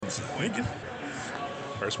Congratulations. Thank you.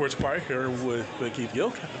 Our Sports Inquirer here with Keith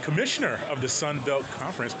Gill, Commissioner of the Sun Belt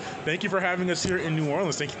Conference. Thank you for having us here in New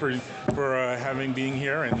Orleans. Thank you for being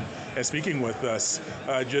here and speaking with us.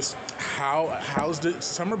 Just how's the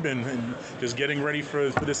summer been, and just getting ready for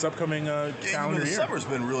this upcoming calendar The year? summer's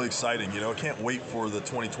been really exciting. I can't wait for the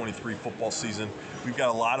 2023 football season. We've got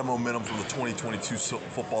a lot of momentum from the 2022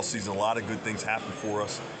 football season. A lot of good things happen for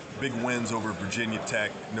us. Big wins over Virginia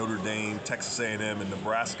Tech, Notre Dame, Texas A&M, and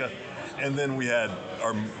Nebraska. And then we had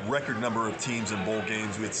our record number of teams in bowl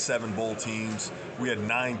games. We had 7 bowl teams. We had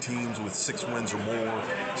 9 teams with 6 wins or more.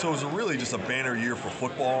 So it was really just a banner year for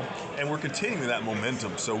football, and we're continuing that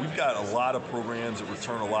momentum. So we've got a lot of programs that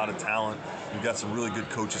return a lot of talent. We've got some really good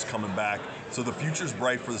coaches coming back. So the future's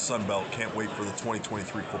bright for the Sun Belt. Can't wait for the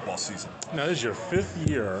 2023 football season. Now, this is your 5th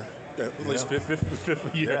year. At least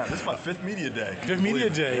fifth year. Yeah, this is my 5th media day. Fifth media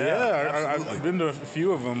day, yeah. Absolutely. I've been to a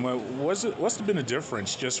few of them. What's been the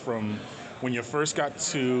difference just from when you first got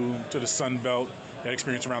to the Sun Belt, that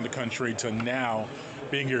experience around the country, to now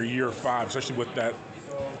being your year 5, especially with that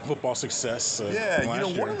football success? From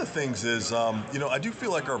last year? One of the things is, I do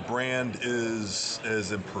feel like our brand is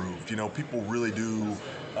improved. People really do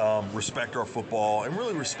respect our football and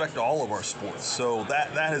really respect all of our sports. So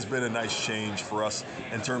that has been a nice change for us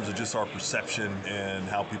in terms of just our perception and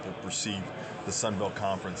how people perceive the Sun Belt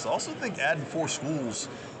Conference. I also think adding 4 schools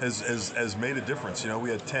has made a difference. We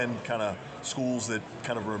had 10 kind of schools that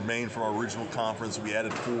kind of remained from our original conference. We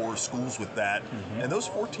added 4 schools with that. Mm-hmm. And those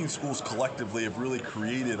 14 schools collectively have really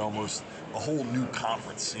created almost a whole new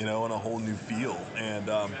conference, and a whole new feel. And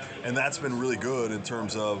that's been really good in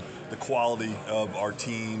terms of the quality of our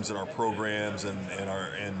teams and our programs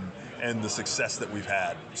and the success that we've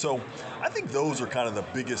had. So I think those are kind of the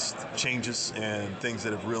biggest changes and things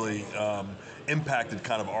that have really impacted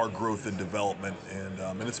kind of our growth and development,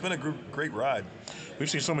 and it's been a great ride. We've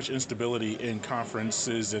seen so much instability in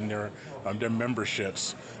conferences and their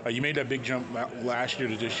memberships. You made that big jump last year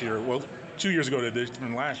to this year. Well, 2 years ago to this,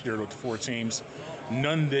 and last year with 4 teams.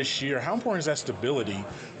 None this year. How important is that stability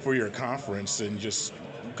for your conference? And just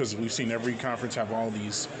because we've seen every conference have all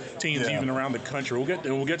these teams, even around the country.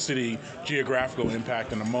 We'll get to the geographical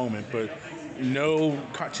impact in a moment, but no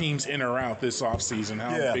teams in or out this offseason.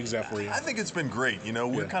 How big is that for you? I think it's been great.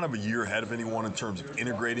 We're kind of a year ahead of anyone in terms of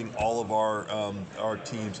integrating all of our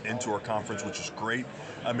teams into our conference, which is great.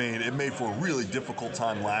 I mean, it made for a really difficult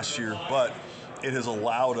time last year, but it has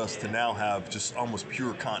allowed us to now have just almost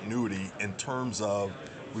pure continuity in terms of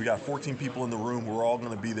we got 14 people in the room. We're all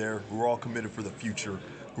going to be there. We're all committed for the future.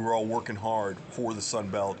 We're all working hard for the Sun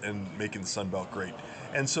Belt and making the Sun Belt great.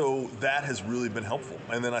 And so that has really been helpful.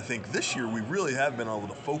 And then I think this year we really have been able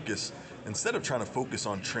to focus, instead of trying to focus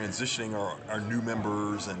on transitioning our new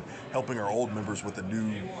members and helping our old members with a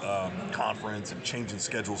new conference and changing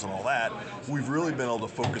schedules and all that, we've really been able to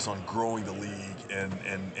focus on growing the league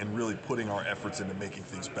and really putting our efforts into making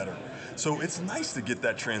things better. So it's nice to get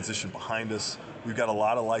that transition behind us. We've got a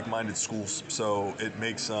lot of like-minded schools, so it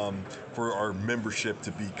makes for our membership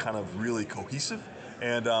to be kind of really cohesive.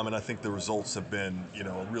 And I think the results have been,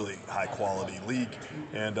 a really high-quality league,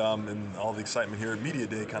 and all the excitement here at Media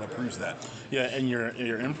Day kind of proves that. Yeah, and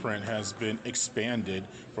your imprint has been expanded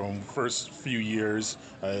from first few years.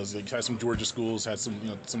 Had some Georgia schools, had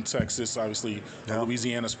some Texas. Obviously,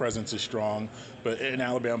 Louisiana's presence is strong, but in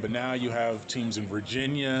Alabama. But now you have teams in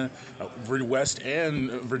Virginia, West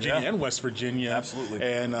and West Virginia. Absolutely.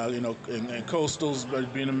 And and Coastal's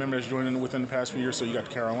being a member that's joined within the past few years. So you got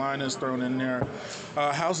the Carolinas thrown in there.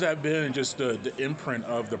 How's that been, and just the imprint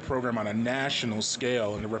of the program on a national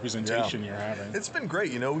scale and the representation you're having? It's been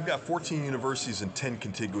great. We've got 14 universities in 10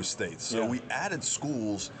 contiguous states. So we added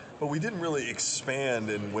schools, but we didn't really expand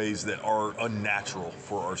in ways that are unnatural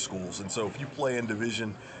for our schools. And so if you play in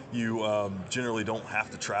division, you generally don't have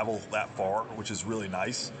to travel that far, which is really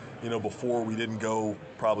nice. Before we didn't go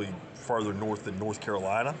probably farther north than North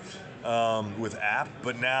Carolina with App,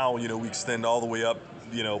 but now, we extend all the way up.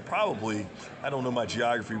 Probably, I don't know my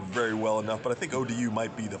geography very well enough, but I think ODU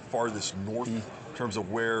might be the farthest north in terms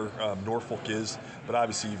of where Norfolk is. But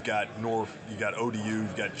obviously, you've got you got ODU,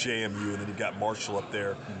 you've got JMU, and then you've got Marshall up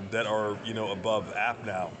there that are above App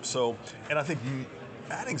now. So, and I think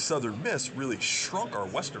adding Southern Miss really shrunk our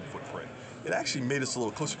Western footprint. it actually made us a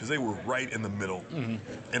little closer because they were right in the middle, and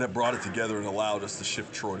it brought it together and allowed us to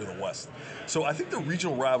shift Troy to the west. So I think the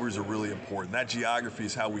regional rivalries are really important. That geography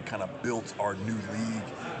is how we kind of built our new league.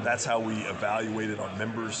 That's how we evaluated our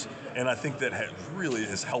members, and I think that really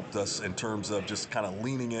has helped us in terms of just kind of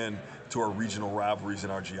leaning in to our regional rivalries,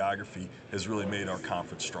 and our geography has really made our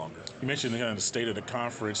conference stronger. You mentioned kind of the state of the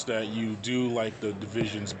conference, that you do like the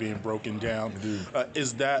divisions being broken down.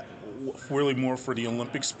 Is that really more for the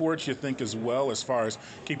Olympic sports, you think, as well, as far as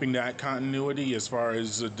keeping that continuity as far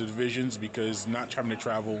as the divisions, because not having to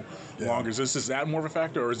travel longer? Is that more of a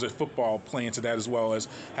factor, or is it football playing into that as well as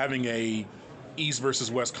having a East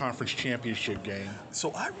versus West Conference championship game?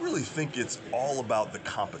 So I really think it's all about the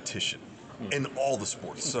competition in all the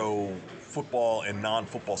sports. So football and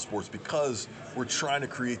non-football sports, because we're trying to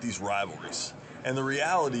create these rivalries. And the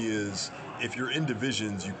reality is, if you're in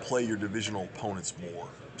divisions, you play your divisional opponents more.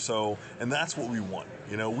 So, and that's what we want.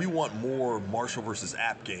 You know, we want more Marshall versus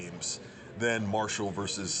App games than Marshall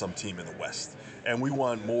versus some team in the West. And we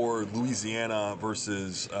want more Louisiana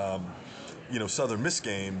versus, Southern Miss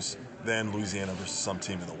games than Louisiana versus some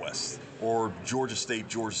team in the West, or Georgia State,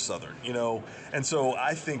 Georgia Southern, And so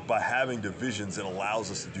I think by having divisions, it allows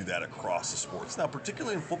us to do that across the sports. Now,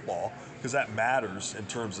 particularly in football, because that matters in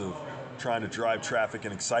terms of trying to drive traffic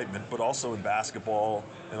and excitement, but also in basketball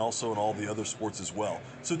and also in all the other sports as well.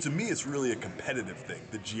 So to me, it's really a competitive thing.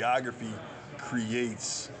 The geography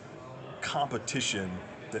creates competition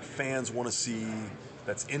that fans want to see,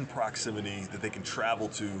 that's in proximity, that they can travel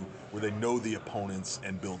to, where they know the opponents,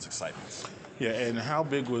 and builds excitement. Yeah, and how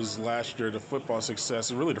big was last year the football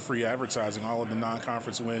success, and really the free advertising, all of the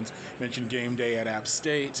non-conference wins? Mentioned game day at App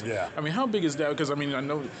State. Yeah. I mean, how big is that? Because, I mean, I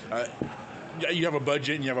know you have a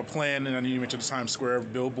budget and you have a plan, and I know you mentioned the Times Square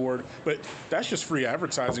billboard, but that's just free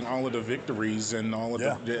advertising, all of the victories and all of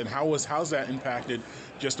and how's that impacted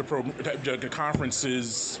just the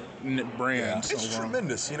conference's brand? Yeah, it's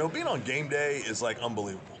tremendous. Being on game day is like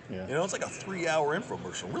unbelievable. Yeah. It's like a 3-hour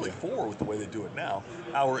infomercial, really 4 with the way they do it now.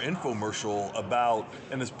 Our infomercial about,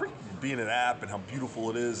 and it's pretty, being an app and how beautiful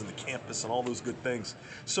it is, and the campus and all those good things.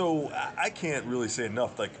 So I can't really say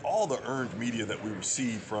enough, like all the earned media that we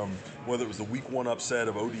received from, whether it was the week 1 upset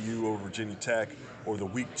of ODU over Virginia Tech, or the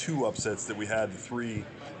week 2 upsets that we had, the 3,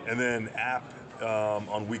 and then app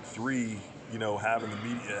on week 3, having the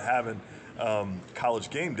media, having College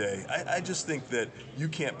Game Day. I just think that you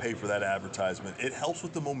can't pay for that advertisement. It helps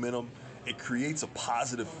with the momentum. It creates a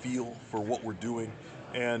positive feel for what we're doing,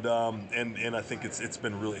 and I think it's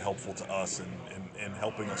been really helpful to us in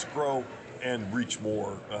helping us grow and reach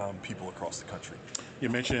more people across the country. You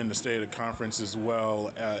mentioned the state of the conference as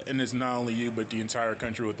well, and it's not only you, but the entire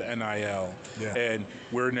country with the NIL. Yeah. And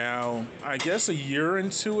we're now, I guess, a year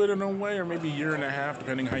into it in a way, or maybe a year and a half,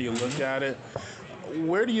 depending how you look at it.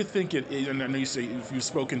 Where do you think it is? And I know you say you've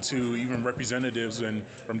spoken to even representatives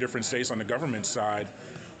from different states on the government side.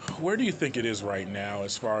 Where do you think it is right now,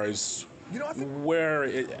 as far as I think, where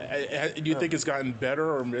do you think it's gotten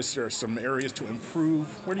better, or is there some areas to improve?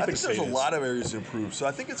 Where do you think there's a lot of areas to improve. So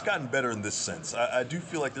I think it's gotten better in this sense. I do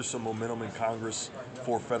feel like there's some momentum in Congress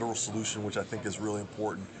for a federal solution, which I think is really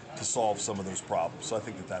important to solve some of those problems. So I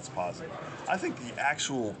think that's positive. I think the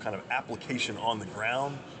actual kind of application on the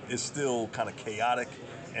ground is still kind of chaotic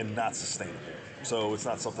and not sustainable. So it's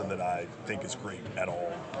not something that I think is great at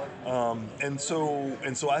all. And so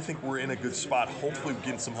I think we're in a good spot. Hopefully we're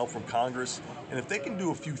getting some help from Congress. And if they can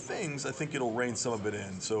do a few things, I think it'll rein some of it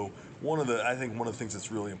in. So I think one of the things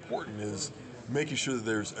that's really important is making sure that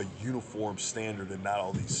there's a uniform standard and not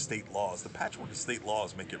all these state laws. The patchwork of state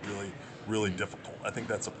laws make it really, really difficult. I think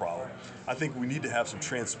that's a problem. I think we need to have some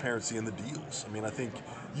transparency in the deals. I mean, I think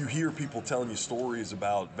you hear people telling you stories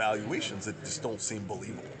about valuations that just don't seem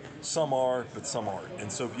believable. Some are, but some aren't. And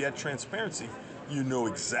so if you had transparency, you know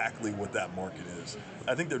exactly what that market is.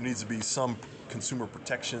 I think there needs to be some consumer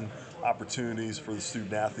protection opportunities for the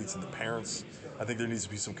student athletes and the parents. I think there needs to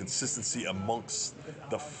be some consistency amongst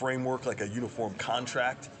the framework, like a uniform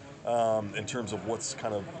contract in terms of what's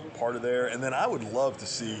kind of part of there. And then I would love to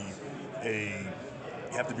see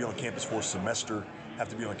you have to be on campus for a semester, have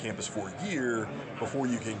to be on campus for a year before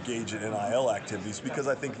you can engage in NIL activities, because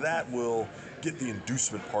I think that will get the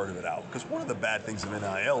inducement part of it out. Because one of the bad things of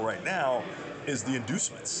NIL right now is the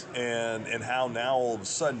inducements, and how now all of a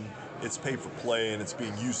sudden it's pay for play and it's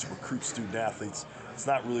being used to recruit student athletes. It's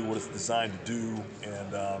not really what it's designed to do,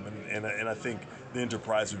 and I think the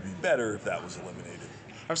enterprise would be better if that was eliminated.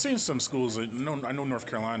 I've seen some schools, I know North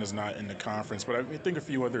Carolina's not in the conference, but I think a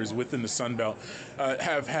few others within the Sun Belt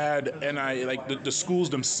have had the schools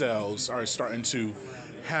themselves are starting to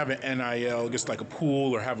have an NIL, just like a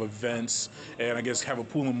pool, or have events, and I guess have a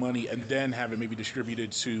pool of money, and then have it maybe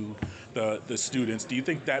distributed to the students. Do you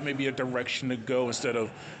think that may be a direction to go instead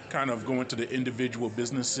of kind of going to the individual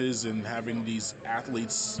businesses and having these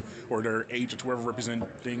athletes or their agents, whoever representing,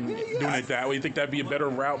 doing it that way? You think that'd be a better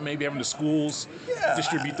route, maybe having the schools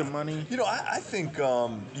distribute the money? I think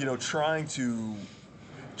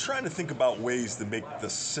trying to think about ways to make the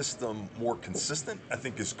system more consistent, I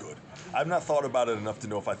think is good. I've not thought about it enough to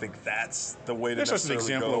know if I think that's the way to That's just an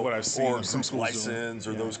necessarily example go, of what I've seen or some group schools license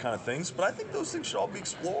doing. or those kind of things. But I think those things should all be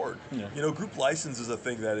explored. Group license is a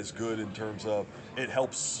thing that is good in terms of it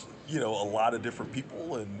helps a lot of different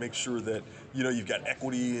people and make sure that you've got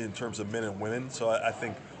equity in terms of men and women. So I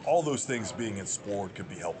think all those things being explored could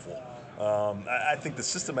be helpful. I think the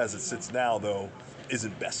system as it sits now, though,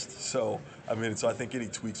 isn't best. So I think any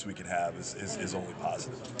tweaks we could have is only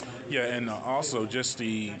positive. Yeah, and also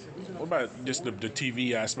what about just the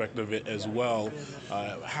TV aspect of it as well?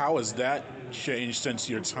 How has that changed since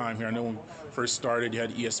your time here? I know when we first started, you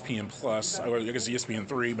had ESPN Plus, I guess ESPN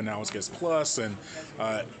 3, but now it's just Plus, and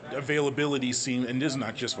availability seemed, and this is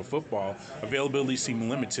not just for football, availability seemed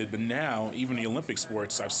limited, but now, even the Olympic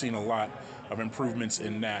sports, I've seen a lot of improvements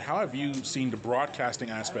in that. How have you seen the broadcasting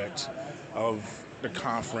aspect of the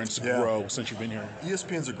conference grow since you've been here?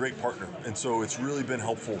 ESPN's a great partner, and so it's really been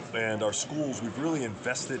helpful. And our schools, we've really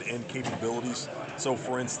invested in capabilities. So,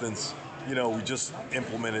 for instance, we just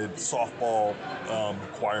implemented softball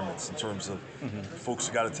requirements in terms of folks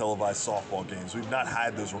who got to televise softball games. We've not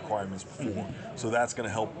had those requirements before, so that's going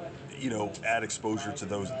to help, add exposure to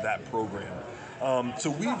that program.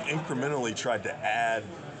 So we've incrementally tried to add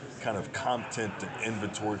kind of content and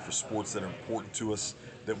inventory for sports that are important to us,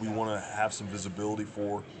 that we want to have some visibility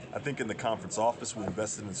for. I think in the conference office, we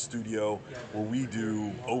invested in a studio where we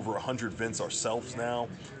do over 100 events ourselves now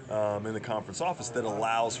in the conference office that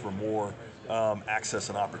allows for more access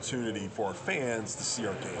and opportunity for our fans to see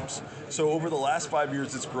our games. So over the last 5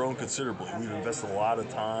 years, it's grown considerably. We've invested a lot of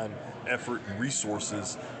time, effort, and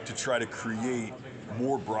resources to try to create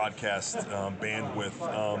more broadcast bandwidth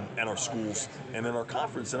at our schools and in our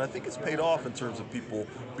conference, and I think it's paid off in terms of people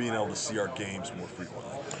being able to see our games more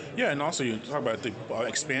frequently. Yeah, and also you talk about the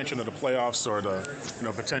expansion of the playoffs, or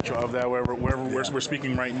the potential of that. Wherever we're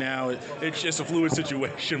speaking right now, it's just a fluid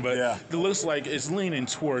situation, but it looks like it's leaning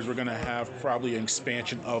towards we're going to have probably an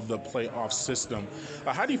expansion of the playoff system.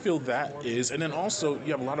 How do you feel that is? And then also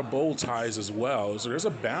you have a lot of bowl ties as well, so there's a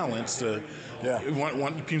balance to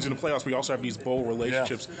one teams in the playoffs. We also have these bowl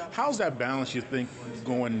relationships. How's that balance, you think,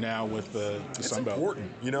 going now with the Sun Belt? It's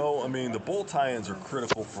important. The bowl tie-ins are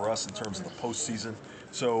critical for us in terms of the postseason.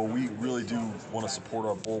 So we really do want to support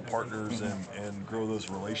our bowl partners and grow those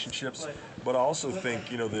relationships. But I also think,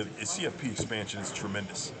 the CFP expansion is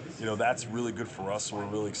tremendous. That's really good for us. So we're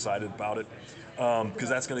really excited about it because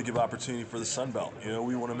that's going to give opportunity for the Sun Belt.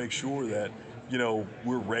 We want to make sure that,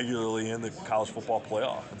 we're regularly in the college football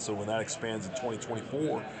playoff. And so when that expands in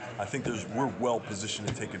 2024, I think we're well positioned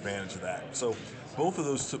to take advantage of that. So both of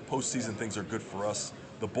those postseason things are good for us.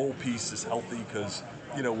 The bowl piece is healthy because,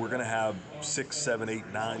 we're going to have 6, 7,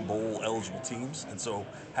 8, 9 bowl eligible teams. And so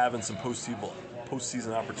having some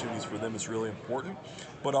postseason opportunities for them is really important.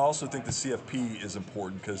 But I also think the CFP is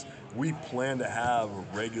important because we plan to have a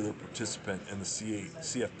regular participant in the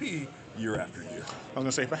CFP year after year. I was going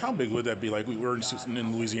to say, but how big would that be? Like, we were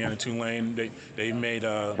in Louisiana, Tulane. They made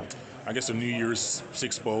I guess a New Year's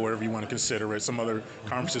Six Bowl, whatever you want to consider it. Some other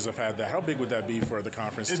conferences have had that. How big would that be for the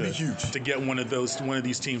conference? It'd be huge to get one of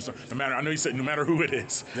these teams. No matter, I know you said no matter who it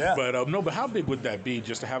is. Yeah. But but how big would that be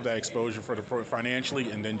just to have that exposure for the financially,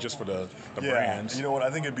 and then just for the brands? You know what? I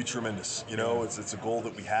think it'd be tremendous. It's a goal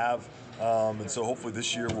that we have, and so hopefully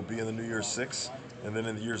this year we'll be in the New Year's Six. And then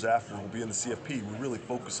in the years after, we'll be in the CFP. We really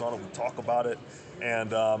focus on it. We talk about it,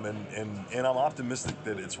 and I'm optimistic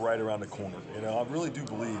that it's right around the corner. I really do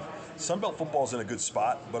believe Sunbelt football is in a good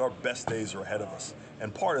spot, but our best days are ahead of us.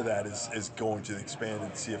 And part of that is going to the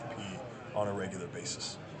expanded CFP on a regular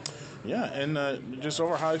basis. Yeah, and just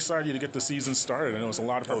over how excited you to get the season started. I know it's a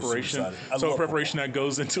lot of preparation. Preparation that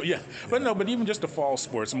goes into But even just the fall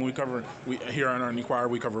sports. We here on our Inquirer,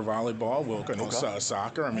 we cover volleyball. We'll cover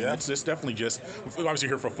soccer. It's definitely just obviously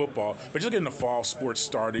here for football, but just getting the fall sports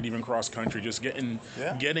started, even cross country, just getting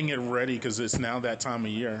it ready because it's now that time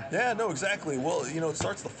of year. Yeah, no, exactly. Well, it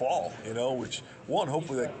starts the fall. Which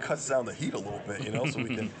hopefully that cuts down the heat a little bit. So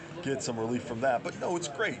we can get some relief from that. But no, it's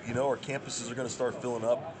great. Our campuses are going to start filling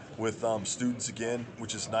up with students again,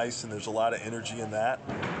 which is nice, and there's a lot of energy in that.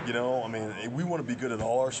 We want to be good at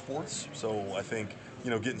all our sports, so I think,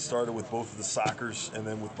 getting started with both of the soccers and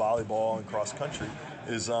then with volleyball and cross country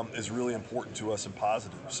is really important to us and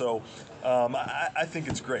positive. So I think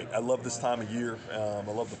it's great. I love this time of year.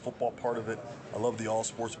 I love the football part of it. I love the all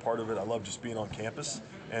sports part of it. I love just being on campus,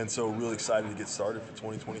 and so really excited to get started for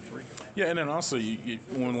 2023. Yeah, and then also,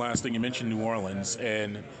 one last thing, you mentioned New Orleans,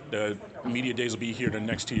 and the media days will be here the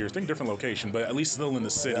next 2 years. I think different location, but at least still in the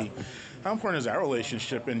city. Yeah. How important is that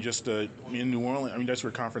relationship and just in New Orleans? I mean, that's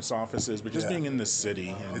where conference office is, but just Yeah. being in the city.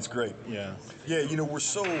 And, It's great. Yeah. Yeah, we're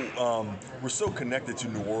so connected to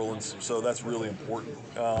New Orleans, so that's really important.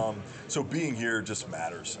 So being here just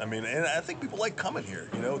matters. I mean, and I think people like coming here.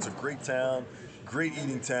 It's a great town, great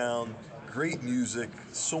eating town, great music,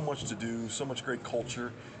 so much to do, so much great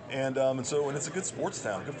culture, and it's a good sports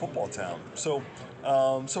town, a good football town. So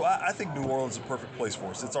I think New Orleans is a perfect place for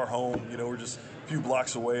us. It's our home. We're just a few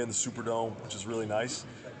blocks away in the Superdome, which is really nice.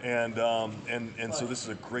 And so this is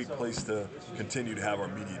a great place to continue to have our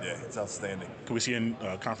media day. It's outstanding. Could we see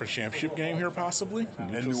a conference championship game here possibly?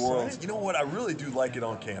 In New Orleans. You know what? I really do like it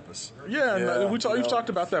on campus. Yeah, you've talked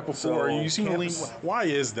about that before. So You seem to lean. campus- Why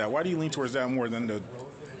is that? Why do you lean towards that more than the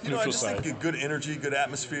I neutral just side? think a good energy, good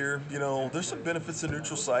atmosphere. There's some benefits to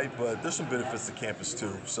neutral site, but there's some benefits to campus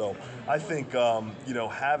too. So I think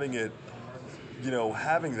having it.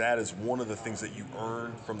 Having that as one of the things that you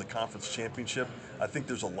earn from the conference championship, I think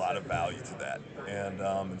there's a lot of value to that.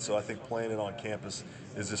 And so I think playing it on campus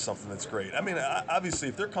is just something that's great. I mean, obviously,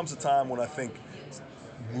 if there comes a time when I think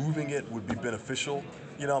moving it would be beneficial,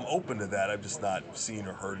 I'm open to that. I've just not seen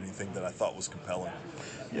or heard anything that I thought was compelling.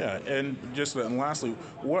 Yeah, and lastly,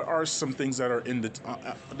 what are some things that are in the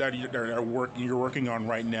you're working on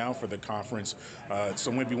right now for the conference?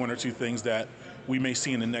 So maybe one or two things that we may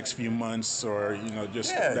see in the next few months, or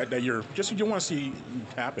that you want to see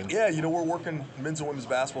happen. Yeah, we're working men's and women's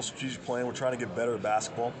basketball strategic plan. We're trying to get better at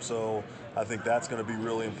basketball, so I think that's going to be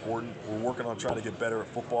really important. We're working on trying to get better at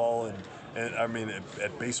football and I mean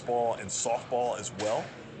at baseball and softball as well.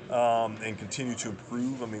 And continue to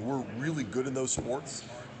improve. I mean, we're really good in those sports,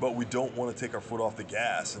 but we don't want to take our foot off the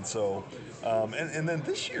gas. And so, and then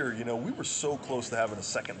this year, we were so close to having a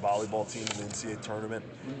second volleyball team in the NCAA tournament,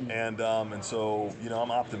 and so,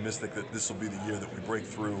 I'm optimistic that this will be the year that we break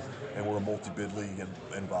through and we're a multi-bid league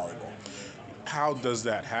in volleyball. How does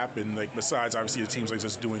that happen? Like, besides obviously the teams like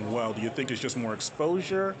just doing well, do you think it's just more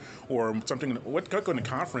exposure or something? What can the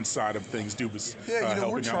conference side of things do?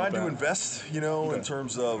 We're trying to invest, in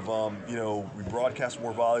terms of, we broadcast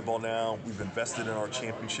more volleyball now. We've invested in our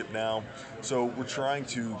championship now, so we're trying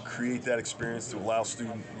to create that experience to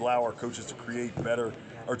allow our coaches to create better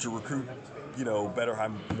or to recruit, better,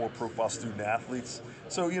 more profile student athletes.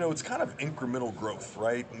 So it's kind of incremental growth,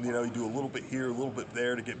 right? You do a little bit here, a little bit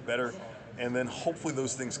there to get better. And then hopefully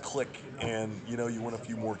those things click and, you win a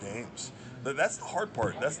few more games. That's the hard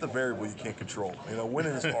part. That's the variable you can't control.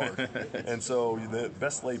 Winning is hard. And so the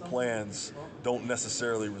best laid plans don't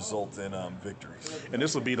necessarily result in victories. And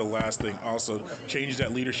this will be the last thing also, change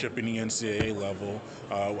that leadership in the NCAA level.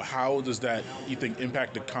 How does that, you think,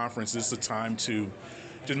 impact the conference? Is this the time to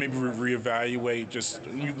just maybe reevaluate? Just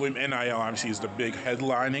NIL obviously is the big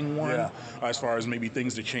headlining one, as far as maybe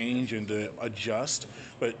things to change and to adjust.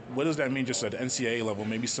 But what does that mean just at the NCAA level?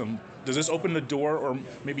 Maybe does this open the door or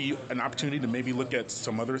maybe an opportunity to maybe look at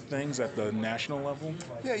some other things at the national level?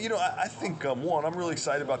 Yeah, I think, one, I'm really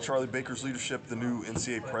excited about Charlie Baker's leadership, the new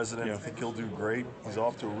NCAA president. I think he'll do great. He's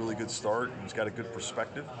off to a really good start, and he's got a good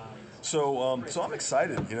perspective. So I'm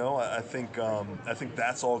excited. I think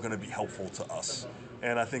that's all going to be helpful to us.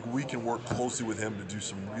 And I think we can work closely with him to do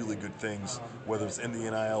some really good things, whether it's in the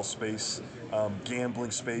NIL space, gambling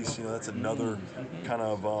space. That's another kind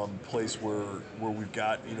of place where we've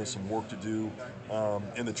got some work to do.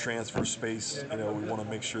 In the transfer space, we want to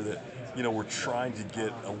make sure that we're trying to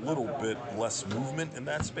get a little bit less movement in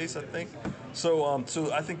that space, I think. So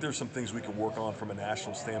I think there's some things we can work on from a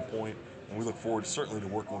national standpoint, and we look forward certainly to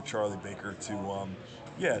working with Charlie Baker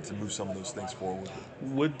to move some of those things forward.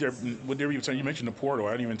 Would there be, you mentioned the portal,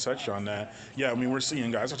 I didn't even touch on that. Yeah, I mean, we're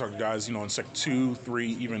seeing guys, I talk to guys, in Sec 2, 3,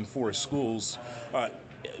 even 4 schools.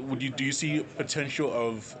 Do you see potential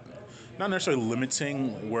of not necessarily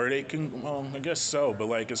limiting where they can, well, I guess so, but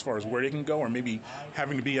like as far as where they can go, or maybe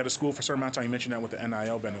having to be at a school for a certain amount of time? You mentioned that with the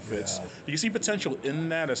NIL benefits. Yeah. Do you see potential in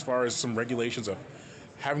that as far as some regulations of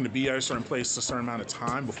having to be at a certain place a certain amount of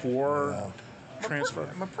time before transfer?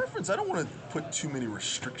 My preference, I don't want to put too many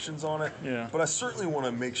restrictions on it, but I certainly want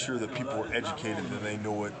to make sure that people are educated and they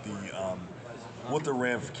know what the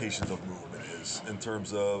ramifications of movement is in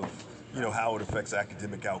terms of how it affects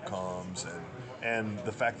academic outcomes and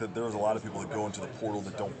the fact that there's a lot of people that go into the portal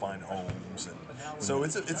that don't find homes, and so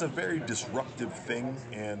it's a very disruptive thing.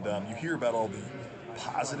 And you hear about all the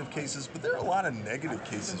positive cases, but there are a lot of negative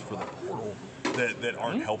cases for the portal that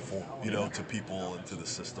aren't helpful, to people and to the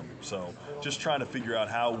system. So just trying to figure out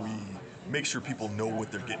how we make sure people know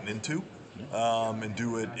what they're getting into, and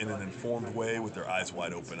do it in an informed way with their eyes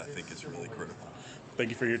wide open, I think is really critical. Thank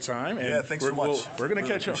you for your time. And yeah, thanks so much. We're going to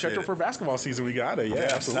catch up for basketball season. We got it. Yeah,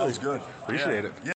 absolutely. Sounds good. Appreciate it. Yeah.